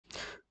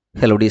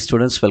Hello dear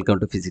students, welcome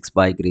to Physics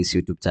by Grace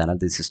YouTube channel.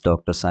 This is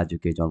Dr. Saju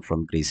K. John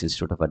from Grace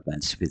Institute of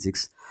Advanced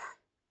Physics.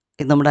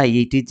 ഇത് നമ്മുടെ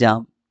IIT-JAM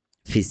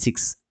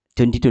Physics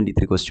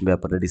 2023 question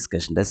പേപ്പറിൻ്റെ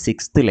ഡിസ്കഷൻ്റെ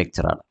 6th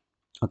ലെക്ചറാണ്.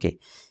 Okay,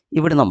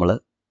 ഇവിടെ നമ്മൾ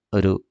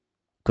ഒരു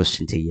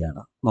question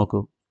ചെയ്യുകയാണ്. നോക്കൂ,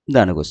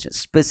 ഇതാണ് question.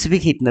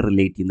 Specific ഹീറ്റിനെ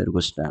relate ചെയ്യുന്ന ഒരു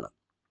ക്വസ്റ്റ്യൻ ആണ്.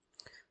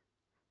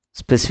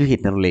 സ്പെസിഫിക്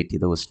ഹീറ്റിനെ റിലേറ്റ്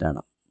ചെയ്ത ക്വസ്റ്റ്യൻ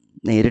ആണ്.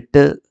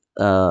 നേരിട്ട്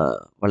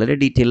വളരെ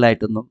ഡീറ്റെയിൽഡ്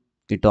ആയിട്ടൊന്നും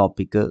ഈ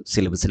ടോപ്പിക്ക്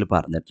സിലബസിൽ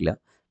പറഞ്ഞിട്ടില്ല,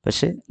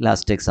 പക്ഷേ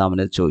ലാസ്റ്റ്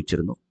എക്സാമിന്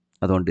ചോദിച്ചിരുന്നു,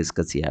 അതുകൊണ്ട്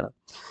ഡിസ്കസ് ചെയ്യാണ്.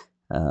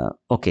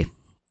 ഓക്കെ,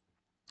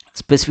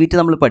 സ്പെസിഫിക് ഹീറ്റ്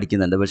നമ്മൾ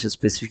പഠിക്കുന്നുണ്ട്, പക്ഷേ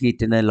സ്പെസിഫിക്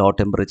ഹീറ്റിന് ലോ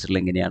ടെമ്പറേച്ചറിൽ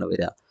എങ്ങനെയാണ്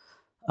വരിക,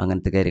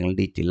 അങ്ങനത്തെ കാര്യങ്ങൾ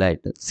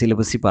ഡീറ്റെയിലായിട്ട്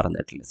സിലബസിൽ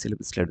പറഞ്ഞിട്ടില്ല,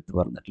 സിലബസിലെടുത്ത്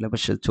പറഞ്ഞിട്ടില്ല,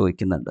 പക്ഷേ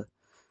ചോദിക്കുന്നുണ്ട്.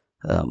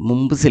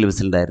 മുമ്പ്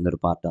സിലബസിലുണ്ടായിരുന്ന ഒരു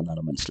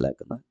പാർട്ടാണെന്നാണ്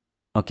മനസ്സിലാക്കുന്നത്.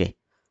 ഓക്കെ,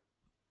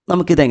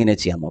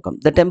 നമുക്കിതെങ്ങനെയാണ് ചെയ്യാൻ നോക്കാം.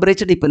 The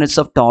temperature dependence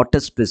of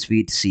total specific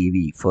heat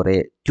CV four A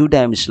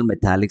 2-dimensional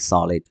metallic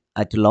solid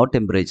at low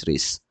temperature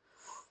is.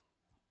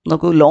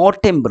 നോക്കൂ, ലോ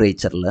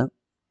ടെമ്പറേച്ചറിൽ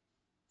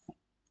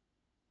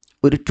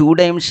ഒരു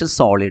 2-dimensional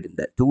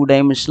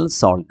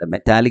സോളിഡിൻ്റെ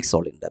മെറ്റാലിക്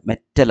സോളിഡിൻ്റെ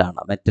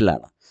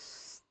മെറ്റലാണ്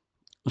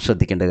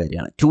ശ്രദ്ധിക്കേണ്ട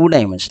കാര്യമാണ്.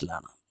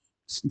 2-dimensional.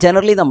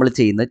 ജനറലി നമ്മൾ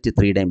ചെയ്യുന്ന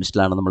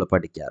 3-dimensional നമ്മൾ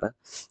പഠിക്കാറ്.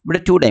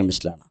 ഇവിടെ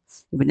 2-dimensional.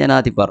 ഇപ്പം ഞാൻ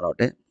ആദ്യം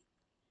പറഞ്ഞോട്ടെ,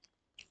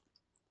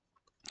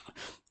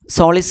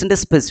 സോളിഡ്സിൻ്റെ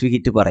സ്പെസിഫിക്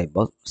ഹീറ്റ്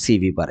പറയുമ്പോൾ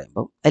CV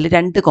പറയുമ്പോൾ അതിൽ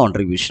 2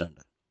 കോൺട്രിബ്യൂഷൻ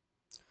ഉണ്ട്.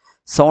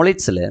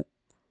 സോളിഡ്സിൽ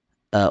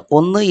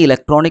ഒന്ന്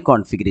ഇലക്ട്രോണിക്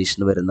കോൺഫിഗറേഷൻ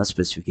വരുന്ന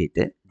സ്പെസിഫിക്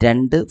ഹീറ്റ്,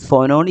 2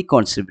 ഫോനോണിക്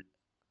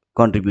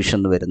കോൺട്രിബ്യൂഷൻ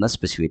എന്ന് വരുന്ന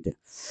സ്പെസിഫിക് ഹീറ്റ്.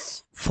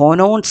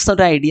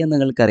 ഫോനോൺസിൻ്റെ ഐഡിയ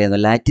നിങ്ങൾക്കറിയാമോ?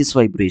 ലാറ്റിസ്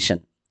വൈബ്രേഷൻ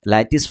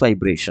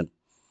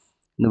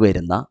എന്ന്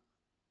വരുന്ന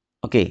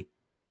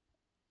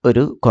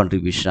ഒരു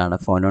കോൺട്രിബ്യൂഷനാണ്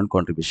ഫോനോൺ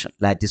കോൺട്രിബ്യൂഷൻ.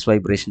 ലാറ്റിസ്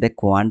വൈബ്രേഷൻ്റെ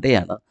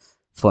ക്വാണ്ടയാണ്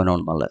ഫോനോൺ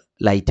എന്നുള്ളത്.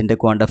 ലൈറ്റിൻ്റെ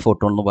ക്വാണ്ട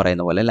ഫോട്ടോൺ എന്ന്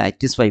പറയുന്ന പോലെ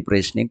ലാറ്റിസ്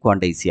വൈബ്രേഷനെയും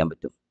ക്വാണ്ടൈസ് ചെയ്യാൻ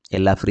പറ്റും.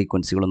 എല്ലാ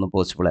ഫ്രീക്വൻസികളൊന്നും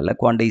പോസിബിൾ അല്ല,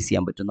 ക്വാണ്ടൈസ്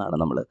ചെയ്യാൻ പറ്റുമെന്നാണ്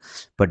നമ്മൾ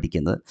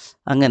പഠിക്കുന്നത്.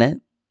 അങ്ങനെ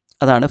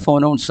അതാണ്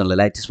ഫോനോൺസ് ഉള്ളത്.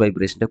 Lattice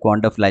വൈബ്രേഷൻ്റെ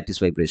quanta of lattice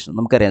vibration.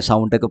 നമുക്കറിയാം,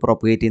 സൗണ്ടൊക്കെ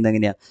പ്രൊപ്പഗേറ്റ് ചെയ്യുന്നത്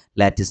എങ്ങനെയാണ്?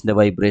 ലാറ്റിസിൻ്റെ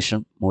വൈബ്രേഷൻ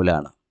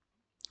മൂലമാണ്.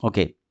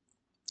 ഓക്കെ,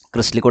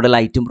 ക്രിസ്റ്റലിൽ കൂടെ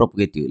ലൈറ്റും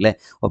പ്രൊപ്പഗേറ്റ് ചെയ്യും അല്ലേ,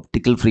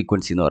 ഒപ്റ്റിക്കൽ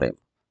ഫ്രീക്വൻസി എന്ന് പറയും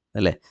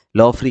അല്ലേ.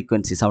 ലോ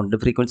ഫ്രീക്വൻസി, സൗണ്ടിൻ്റെ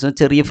ഫ്രീക്വൻസി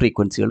ചെറിയ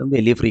ഫ്രീക്വൻസികളും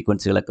വലിയ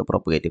ഫ്രീക്വൻസികളൊക്കെ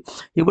പ്രൊപ്പഗേറ്റ് ചെയ്യും.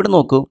 ഇവിടെ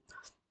നോക്കൂ,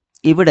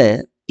 ഇവിടെ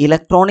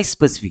ഇലക്ട്രോണിക്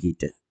സ്പെസിഫിക്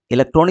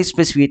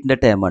ഹീറ്റിൻ്റെ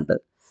ടേം ഉണ്ട്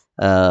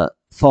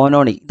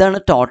ഫോനോണിക്.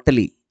 ഇതാണ്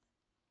ടോട്ടലി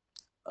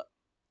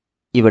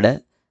ഇവിടെ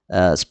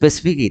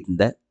സ്പെസിഫിക്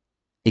ഹീറ്റിൻ്റെ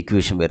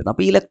ഇക്വേഷൻ വരുന്നത്.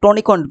 അപ്പോൾ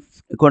ഇലക്ട്രോണിക്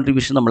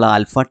കോൺട്രിബ്യൂഷൻ നമ്മൾ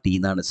ആൽഫ ടി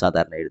എന്നാണ്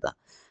സാധാരണ എഴുതുക.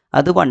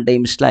 അത്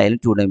 1-dimensional ആയാലും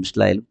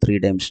 2-dimensional ആയാലും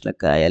 3-dimensional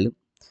ഒക്കെ ആയാലും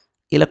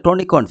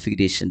ഇലക്ട്രോണിക്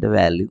കോൺഫിഗറേഷൻ്റെ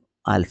വാല്യൂ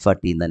ആൽഫ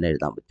ടി എന്ന് തന്നെ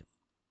എഴുതാൻ പറ്റും.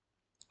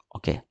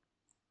 ഓക്കെ,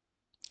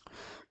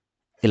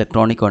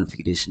 ഇലക്ട്രോണിക്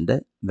കോൺഫിഗറേഷൻ്റെ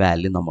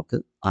വാല്യൂ നമുക്ക്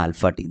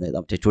ആൽഫ ടി എന്ന്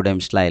എഴുതാൻ പറ്റും.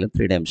 2-dimensional ആയാലും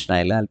 3-dimensional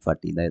ആയാലും ആൽഫ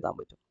ടി എന്ന് എഴുതാൻ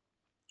പറ്റും.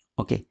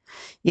 ഓക്കെ,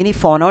 ഇനി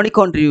ഫോനോണിക്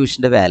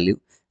കോൺട്രിബ്യൂഷൻ്റെ വാല്യൂ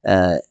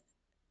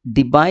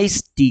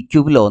ഡിബൈസ് ടി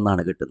ക്യൂബ് ലോ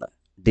എന്നാണ് കിട്ടുന്നത്.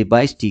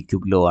 ഡിബൈസ് ടി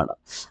ക്യൂബ് ലോ ആണ്.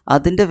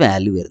 അതിൻ്റെ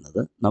വാല്യൂ വരുന്നത്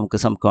നമുക്ക്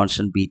some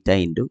constant beta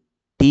into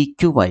T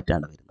cube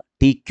ആയിട്ടാണ് വരുന്നത്.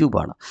 T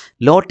ക്യൂബാണ്.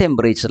 Law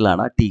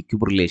ടെമ്പറേച്ചറിലാണ് T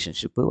cube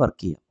relationship work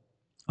ചെയ്യുക.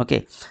 ഓക്കെ,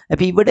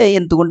 അപ്പോൾ ഇവിടെ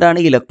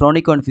എന്തുകൊണ്ടാണ്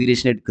ഇലക്ട്രോണിക്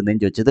കോൺഫിഗറേഷൻ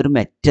എടുക്കുന്നതെന്ന് ചോദിച്ചത്, ഒരു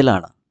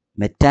മെറ്റലാണ്,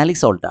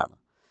 മെറ്റാലിക് സോൾട്ടാണ്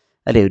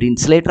അല്ലേ. ഒരു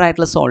ഇൻസുലേറ്റർ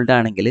ആയിട്ടുള്ള സോൾട്ട്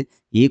ആണെങ്കിൽ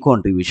ഈ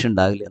കോൺട്രിബ്യൂഷൻ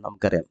ഉണ്ടാകില്ല.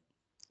 നമുക്കറിയാം,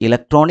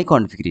 ഇലക്ട്രോണിക്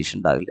കോൺട്രിബ്യൂഷൻ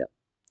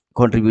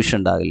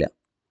ഉണ്ടാകില്ല.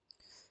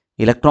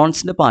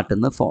 ഇലക്ട്രോൺസിൻ്റെ പാർട്ടിൽ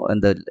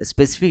നിന്ന്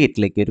സ്പെസിഫിക്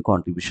ഹീറ്റിലേക്ക് ഒരു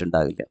കോൺട്രിബ്യൂഷൻ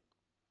ഉണ്ടാകില്ല.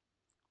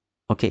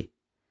 ഓക്കെ,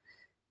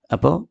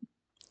 അപ്പോൾ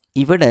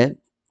ഇവിടെ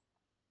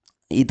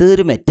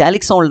ഇതൊരു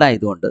മെറ്റാലിക് സോൾഡ്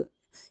ആയതുകൊണ്ട്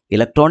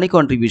ഇലക്ട്രോണിക്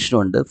കോൺട്രിബ്യൂഷനും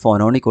ഉണ്ട്,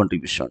 ഫോനോണിക്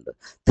കോൺട്രിബ്യൂഷനും ഉണ്ട്.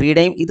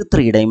 ഇത്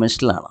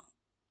 3-dimensional ആണ്.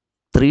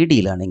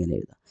 3Dയിലാണ് ഇങ്ങനെ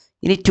എഴുതുക.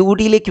 ഇനി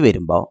 2Dയിലേക്ക്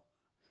വരുമ്പോൾ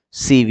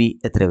CV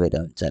എത്ര വരിക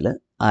എന്ന് വെച്ചാൽ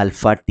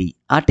ആൽഫ ടി.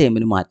 ആ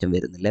ടേമിന് മാറ്റം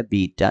വരുന്നില്ല.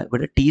 ബീറ്റ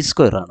ഇവിടെ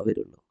T² ആണ്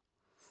വരുള്ളൂ.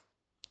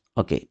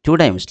 ഓക്കെ,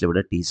 2-dimensional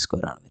ഇവിടെ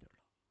T² ആണ് വരുള്ളൂ.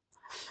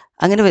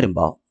 അങ്ങനെ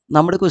വരുമ്പോൾ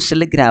നമ്മുടെ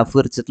ക്വസ്റ്റ്യനിൽ ഗ്രാഫ്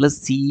വരച്ചിട്ടുള്ള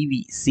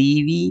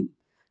CV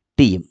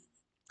ടിയും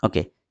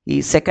ഓക്കെ, ഈ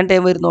സെക്കൻഡ്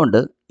ടൈം വരുന്നതുകൊണ്ട്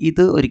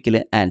ഇത്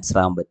ഒരിക്കലും ആൻസർ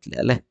ആകാൻ പറ്റില്ല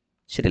അല്ലേ,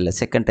 ശരിയല്ല.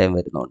 സെക്കൻഡ് ടൈം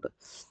വരുന്നതുകൊണ്ട്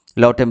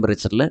ലോ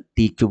ടെമ്പറേച്ചറിൽ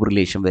ടി ക്യൂബ്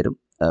റിലേഷൻ വരും.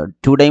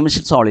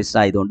 2-dimensional സോളിഡ്സ്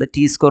ആയതുകൊണ്ട്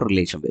T²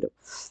 റിലേഷൻ വരും.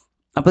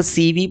 അപ്പോൾ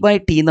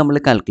CV/T നമ്മൾ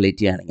കാൽക്കുലേറ്റ്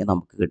ചെയ്യുകയാണെങ്കിൽ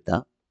നമുക്ക്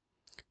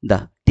കിട്ടുക,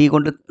 ടി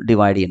കൊണ്ട്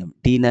ഡിവൈഡ് ചെയ്യണം.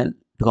 ടീനെ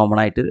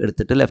കോമൺ ആയിട്ട്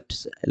എടുത്തിട്ട്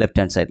ലെഫ്റ്റ്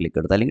ഹാൻഡ് സൈഡിലേക്ക്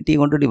എടുത്ത്, അല്ലെങ്കിൽ ടി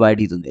കൊണ്ട് divide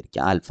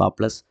ചെയ്തെന്നിരിക്കുക. Alpha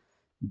plus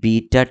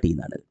beta T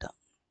എന്നാണ് കിട്ടുക.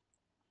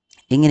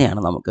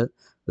 ഇങ്ങനെയാണ് നമുക്ക്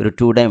ഒരു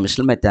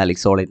 2-dimensional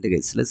മെറ്റാലിക് സോളിഡിൻ്റെ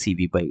കേസിൽ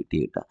CV/T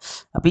കിട്ടുക.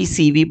 അപ്പോൾ ഈ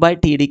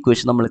CV/Tയുടെ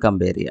ഇക്വേഷൻ നമ്മൾ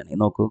കമ്പയർ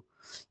ചെയ്യുകയാണെങ്കിൽ നോക്കൂ,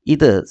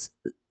 ഇത്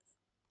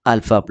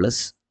ആൽഫ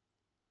പ്ലസ്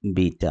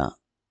ബീറ്റ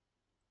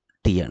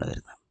ടി ആണ്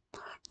വരുന്നത്.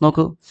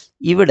 നോക്കൂ,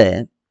 ഇവിടെ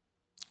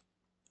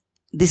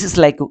ദിസ് ഇസ്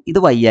ലൈക്ക്, ഇത്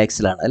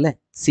Y-axis അല്ലേ.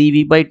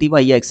 CV/T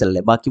Y-axis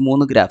അല്ലേ. ബാക്കി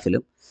 3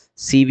 ഗ്രാഫിലും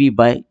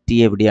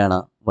CV/T എവിടെയാണ്?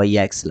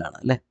 Y-axis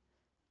അല്ലേ.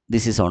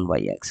 This is on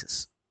Y-axis.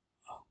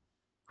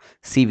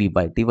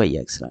 CV/T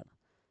Y-axis ആണ്.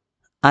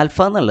 ആൽഫ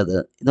എന്നുള്ളത്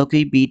ഇതൊക്കെ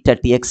ഈ ബീറ്റ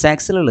ടി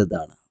X-axis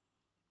ഇതാണ്.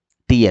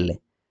 ടി അല്ലേ.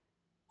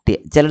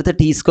 ചിലടത്ത്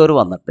T²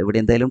 വന്നിട്ട് ഇവിടെ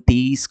എന്തായാലും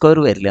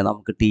T² വരില്ല,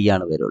 നമുക്ക് T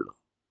ആണ് വരുള്ളൂ.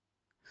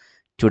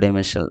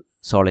 2-dimensional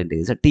സോളിഡിൻ്റെ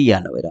കേസ് T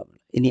ആണ് വരാൻ.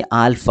 ഇനി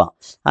ആൽഫ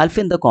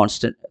എന്താ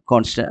കോൺസ്റ്റൻറ്റ്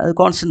അത്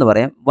കോൺസ്റ്റൻ്റ് എന്ന്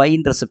പറയാം, വൈ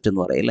ഇൻ്റർസെപ്റ്റ്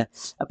എന്ന് പറയും അല്ലേ.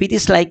 അപ്പോൾ it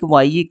is like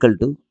why equal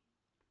to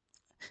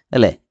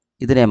അല്ലേ,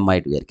 ഇതിന് എം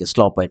ആയിട്ട് വിചാരിക്കുക,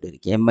 സ്ലോപ്പ് ആയിട്ട്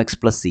വിചാരിക്കുക, എം എക്സ്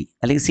പ്ലസ് സി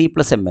അല്ലെങ്കിൽ സി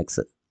പ്ലസ് എം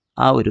എക്സ്,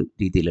 ആ ഒരു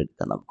രീതിയിൽ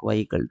എടുക്കാം നമുക്ക്, Y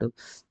equal to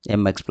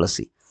M X plus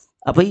C.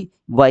 അപ്പോൾ ഈ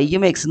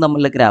വൈയും എക്സും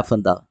തമ്മിലുള്ള ഗ്രാഫ്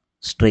എന്താ,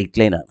 സ്ട്രെയിറ്റ്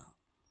ലൈൻ ആണ്.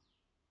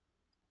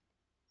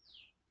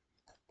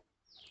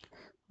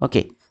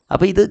 ഓക്കെ,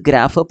 അപ്പോൾ ഇത്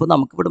ഗ്രാഫ് അപ്പോൾ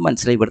നമുക്കിവിടെ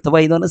മനസ്സിലായി, ഇവിടുത്തെ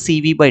വൈ എന്ന് പറഞ്ഞാൽ സി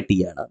വി ബൈ ടി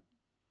ആണ്,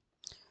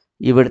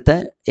 ഇവിടുത്തെ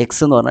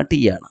എക്സ് എന്ന് പറഞ്ഞാൽ ടി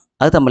ആണ്,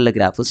 അത് തമ്മിലുള്ള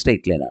ഗ്രാഫ്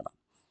സ്ട്രെയിറ്റ് ലൈൻ ആണ്.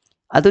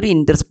 അതൊരു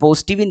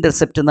പോസിറ്റീവ്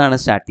ഇൻ്റർസെപ്റ്റ് എന്നാണ്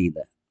സ്റ്റാർട്ട്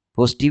ചെയ്യുന്നത്,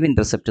 പോസിറ്റീവ്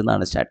ഇൻ്റർസെപ്റ്റ്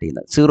എന്നാണ് സ്റ്റാർട്ട്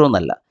ചെയ്യുന്നത്, സീറോ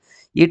എന്നല്ല.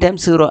 ഈ time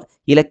zero,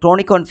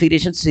 electronic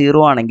configuration zero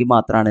ആണെങ്കിൽ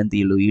മാത്രമാണ് എന്ത്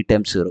ചെയ്യുള്ളൂ, ഈ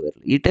ടൈം സീറോ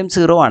വരുള്ളൂ. ഈ ടൈം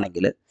സീറോ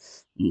ആണെങ്കിൽ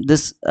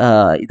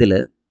ഇതിൽ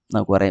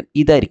നമുക്ക് പറയാം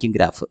ഇതായിരിക്കും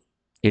ഗ്രാഫ്.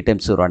 ഈ ടൈം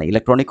സീറോ ആണ്,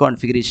 ഇലക്ട്രോണിക്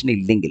കോൺഫിഗറേഷൻ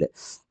ഇല്ലെങ്കിൽ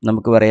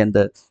നമുക്ക് പറയാം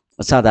എന്ത്,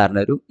 സാധാരണ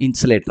ഒരു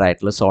ഇൻസുലേറ്റർ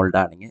ആയിട്ടുള്ള സോൾഡ്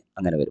ആണെങ്കിൽ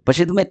അങ്ങനെ വരും.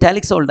 പക്ഷേ ഇത്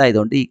മെറ്റാലിക് സോൾഡ്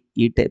ആയതുകൊണ്ട്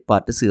ഈ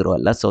പാർട്ട് സീറോ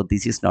അല്ല. So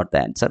this is not the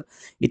answer.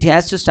 It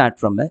has to start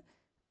from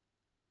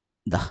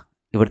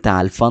ഇവിടുത്തെ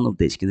ആൽഫ എന്ന്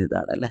ഉദ്ദേശിക്കുന്നത്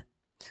ഇതാണ് അല്ലേ,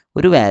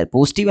 ഒരു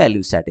പോസിറ്റീവ്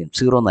വാല്യൂ സ്റ്റാർട്ട് ചെയ്യും,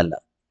 സീറോ എന്നല്ല.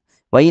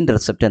 വൈ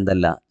ഇൻ്റർസെപ്റ്റ്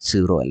എന്തല്ല,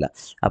 സീറോ അല്ല.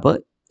 അപ്പോൾ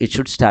it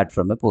should start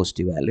from A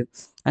positive value.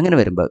 അങ്ങനെ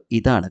വരുമ്പോൾ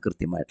ഇതാണ്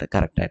കൃത്യമായിട്ട്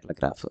കറക്റ്റായിട്ടുള്ള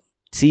ഗ്രാഫ്.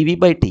 സി വി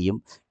ബൈ ടിയും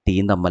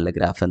ടിയും തമ്മിലുള്ള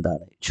ഗ്രാഫ്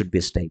എന്താണ്, it should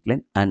be straight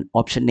line and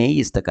option A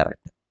is the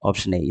correct,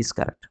 option A is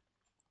correct.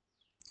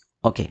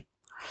 Okay,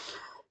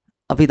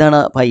 അപ്പോൾ ഇതാണ്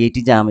IIT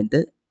ജാമിൻ്റെ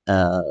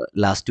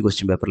ലാസ്റ്റ്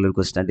ക്വസ്റ്റ്യൻ പേപ്പറിൽ ഒരു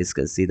ക്വസ്റ്റ്യൻ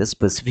ഡിസ്കസ് ചെയ്ത്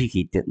സ്പെസിഫിക്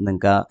ഹീറ്റ്.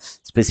 നിങ്ങൾക്ക് ആ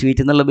സ്പെസിഫിക്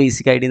ഹീറ്റ് എന്നുള്ള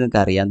ബേസിക് ഐഡിയ നിങ്ങൾക്ക്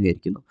അറിയാമെന്ന്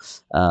വിചാരിക്കുന്നു.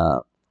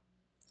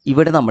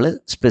 ഇവിടെ നമ്മൾ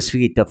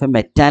specific heat of A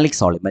metallic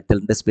solid,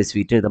 മെറ്റലിൻ്റെ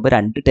specific heat എഴുതുമ്പോൾ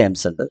രണ്ട്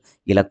ടേംസ് ഉണ്ട്,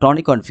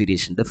 ഇലക്ട്രോണിക്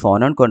കോൺഫിഗറേഷൻ ഉണ്ട്,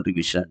 ഫോനോൺ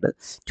കോൺട്രിബ്യൂഷൻ ഉണ്ട്.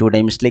 2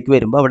 ഡൈമെൻഷനിലേക്ക്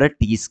വരുമ്പോൾ അവിടെ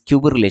T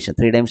cube relation,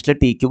 3 ഡൈമെൻഷനിലെ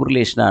T cube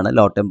റിലേഷനാണ്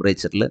law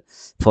ടെമ്പറേച്ചറിൽ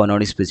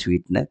ഫോനോണിക് സ്പെസിഫിക്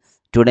ഹീറ്റിന്.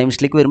 2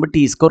 ഡൈമെൻഷനിലേക്ക് വരുമ്പോൾ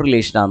ടി സ്കോർ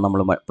റിലേഷനാണ്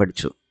നമ്മൾ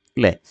പഠിച്ചു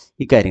അല്ലേ.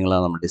 ഈ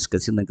കാര്യങ്ങളാണ് നമ്മൾ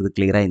ഡിസ്കസ് ചെയ്ത്, നിങ്ങൾക്ക് ഇത്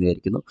ക്ലിയർ ആയി എന്ന്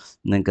വിചാരിക്കുന്നു.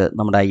 നിങ്ങൾക്ക്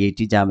നമ്മുടെ IIT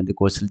ജാമിൻ്റെ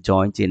കോഴ്സിൽ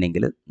ജോയിൻ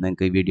ചെയ്യണമെങ്കിൽ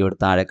നിങ്ങൾക്ക് ഈ വീഡിയോയുടെ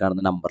താഴെ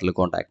കാണുന്ന നമ്പറിൽ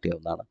കോൺടാക്ട്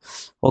ചെയ്യാവുന്നതാണ്.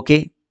 Okay,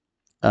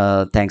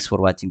 thanks for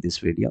watching this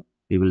video.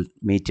 We will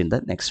meet in the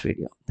next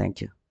video. Thank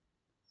you.